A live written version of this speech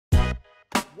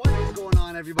What is going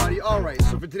on, everybody? Alright,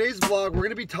 so for today's vlog, we're going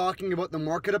to be talking about the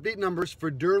market update numbers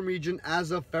for Durham Region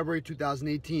as of February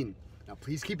 2018. Now,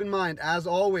 please keep in mind, as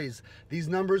always, these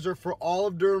numbers are for all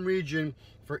of Durham Region.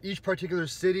 For each particular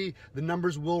city, the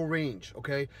numbers will range,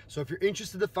 okay? So if you're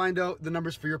interested to find out the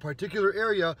numbers for your particular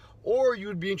area, or you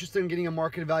would be interested in getting a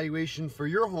market evaluation for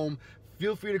your home,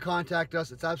 feel free to contact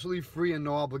us. It's absolutely free and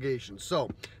no obligation. So,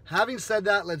 having said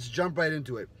that, let's jump right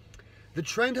into it. The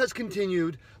trend has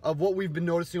continued of what we've been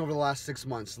noticing over the last 6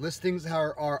 months. Listings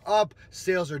are up,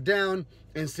 sales are down,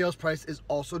 and sales price is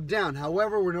also down.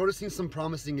 However, we're noticing some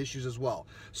promising issues as well.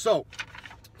 So,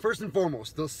 first and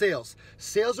foremost, the sales.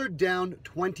 Sales are down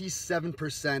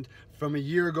 27% from a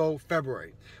year ago,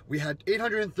 February. We had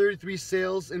 833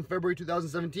 sales in February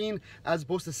 2017 as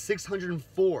opposed to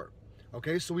 604.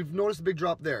 Okay, so we've noticed a big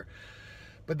drop there.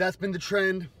 But that's been the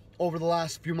trend over the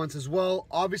last few months as well.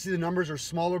 Obviously the numbers are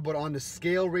smaller, but on the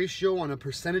scale ratio, on a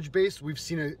percentage base, we've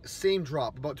seen a same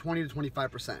drop, about 20 to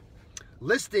 25%.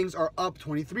 Listings are up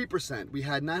 23%. We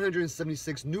had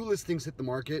 976 new listings hit the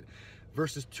market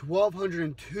versus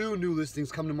 1,202 new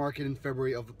listings come to market in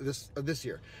February of this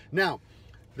year. Now,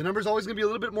 the number is always going to be a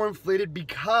little bit more inflated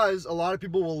because a lot of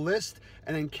people will list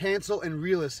and then cancel and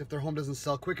relist if their home doesn't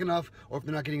sell quick enough or if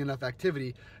they're not getting enough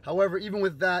activity. However, even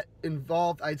with that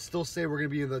involved, I'd still say we're going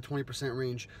to be in the 20%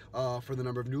 range for the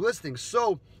number of new listings.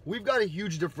 So we've got a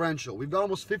huge differential. We've got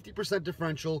almost 50%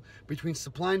 differential between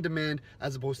supply and demand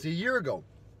as opposed to a year ago.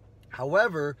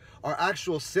 However, our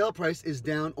actual sale price is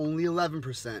down only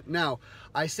 11%. Now,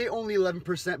 I say only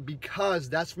 11% because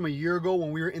that's from a year ago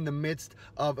when we were in the midst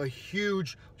of a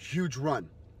huge run.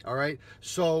 All right.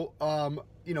 So,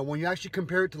 you know, when you actually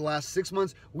compare it to the last 6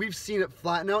 months, we've seen it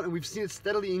flatten out and we've seen it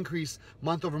steadily increase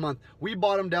month over month. We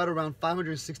bottomed out around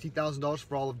 $560,000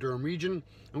 for all of Durham Region,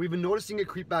 and we've been noticing it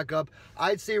creep back up.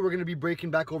 I'd say we're going to be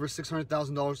breaking back over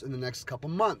 $600,000 in the next couple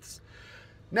months.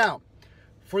 Now,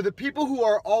 for the people who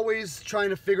are always trying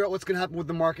to figure out what's going to happen with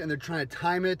the market and they're trying to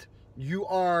time it, you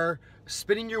are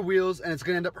spinning your wheels and it's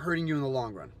going to end up hurting you in the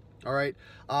long run. All right.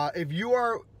 If you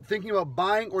are thinking about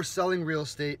buying or selling real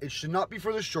estate, it should not be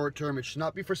for the short term. It should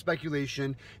not be for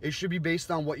speculation. It should be based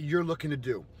on what you're looking to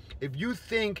do. If you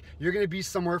think you're going to be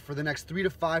somewhere for the next 3 to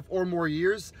 5 or more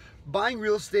years, buying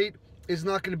real estate is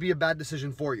not going to be a bad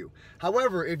decision for you.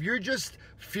 However, if you're just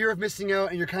fear of missing out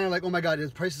and you're kind of like, oh my God, the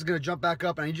price is going to jump back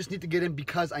up and I just need to get in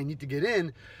because I need to get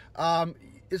in,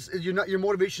 your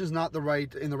motivation is not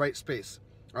in the right space.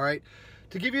 All right.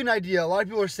 To give you an idea, a lot of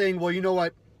people are saying, well, you know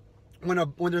what?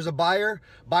 When there's a buyer,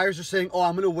 buyers are saying, oh,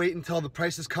 I'm going to wait until the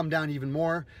prices come down even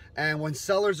more. And when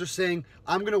sellers are saying,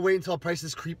 I'm going to wait until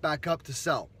prices creep back up to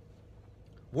sell.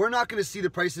 We're not going to see the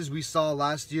prices we saw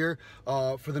last year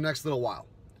for the next little while.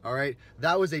 All right,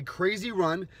 that was a crazy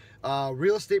run.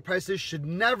 Real estate prices should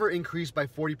never increase by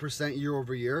 40% year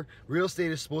over year. Real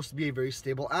estate is supposed to be a very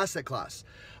stable asset class.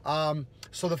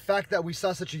 So the fact that we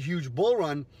saw such a huge bull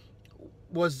run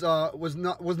was not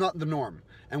the norm,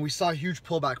 and we saw a huge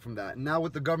pullback from that. And now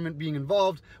with the government being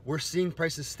involved, we're seeing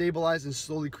prices stabilize and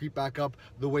slowly creep back up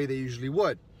the way they usually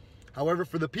would. However,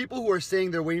 for the people who are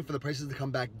saying they're waiting for the prices to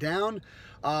come back down,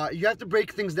 you have to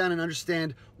break things down and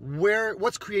understand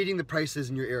what's creating the prices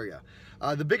in your area.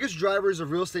 The biggest drivers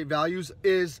of real estate values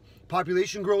is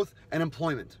population growth and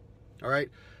employment. All right.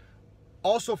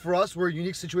 Also, for us, we're a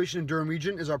unique situation in Durham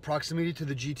Region is our proximity to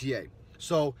the GTA.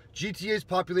 So GTA's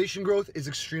population growth is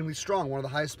extremely strong, one of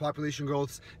the highest population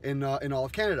growths in all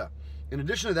of Canada. In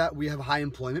addition to that, we have high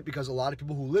employment because a lot of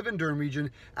people who live in Durham Region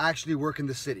actually work in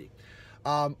the city.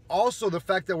 Also, the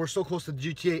fact that we're so close to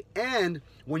the GTA, and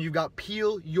when you've got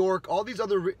Peel, York, all these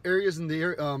other areas in the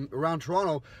around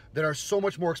Toronto that are so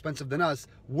much more expensive than us,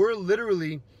 we're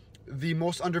literally the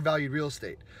most undervalued real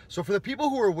estate. So for the people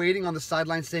who are waiting on the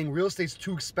sidelines saying real estate's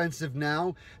too expensive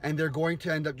now and they're going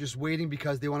to end up just waiting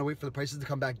because they want to wait for the prices to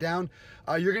come back down,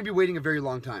 you're going to be waiting a very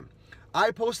long time. I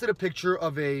posted a picture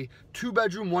of a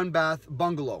 2-bedroom, 1-bath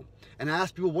bungalow and I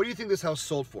asked people, what do you think this house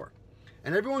sold for?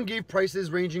 And everyone gave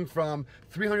prices ranging from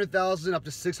 $300,000 up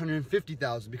to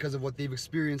 $650,000 because of what they've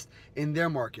experienced in their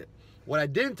market. What I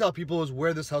didn't tell people is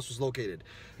where this house was located.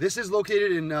 This is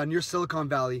located in near Silicon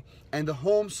Valley, and the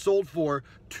home sold for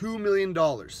 $2 million.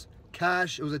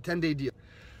 Cash, it was a 10-day deal.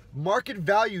 Market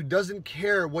value doesn't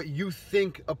care what you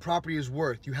think a property is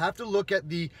worth. You have to look at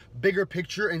the bigger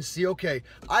picture and see, okay,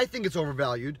 I think it's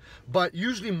overvalued, but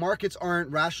usually markets aren't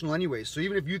rational anyways. So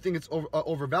even if you think it's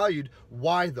overvalued,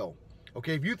 why though?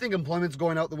 Okay, if you think employment's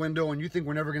going out the window and you think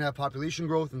we're never gonna have population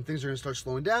growth and things are gonna start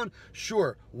slowing down,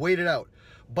 sure, wait it out.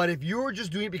 But if you're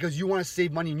just doing it because you wanna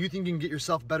save money and you think you can get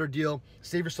yourself a better deal,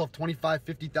 save yourself $25,000,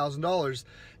 $50,000,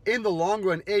 in the long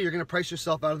run, A, you're gonna price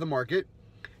yourself out of the market.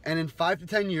 and in 5 to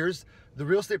 10 years, the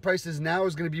real estate prices now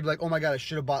is going to be like, oh my God, I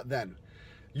should have bought then.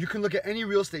 You can look at any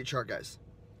real estate chart, guys.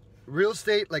 Real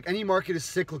estate, like any market, is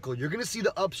cyclical. You're going to see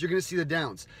the ups, you're going to see the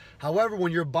downs. However,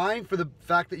 when you're buying for the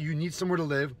fact that you need somewhere to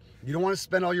live, you don't want to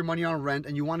spend all your money on rent,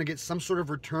 and you want to get some sort of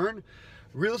return,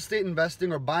 real estate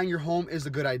investing or buying your home is a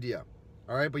good idea.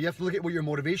 All right, but you have to look at what your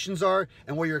motivations are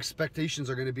and what your expectations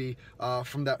are going to be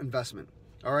from that investment.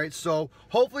 All right, so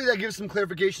hopefully that gives some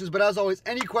clarifications. But as always,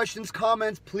 any questions,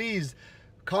 comments, please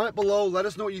comment below. Let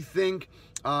us know what you think.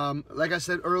 Like I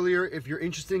said earlier, if you're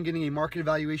interested in getting a market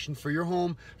evaluation for your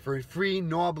home for a free,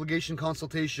 no obligation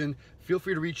consultation, feel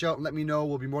free to reach out and let me know.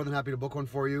 We'll be more than happy to book one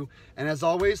for you. And as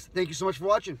always, thank you so much for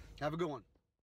watching. Have a good one.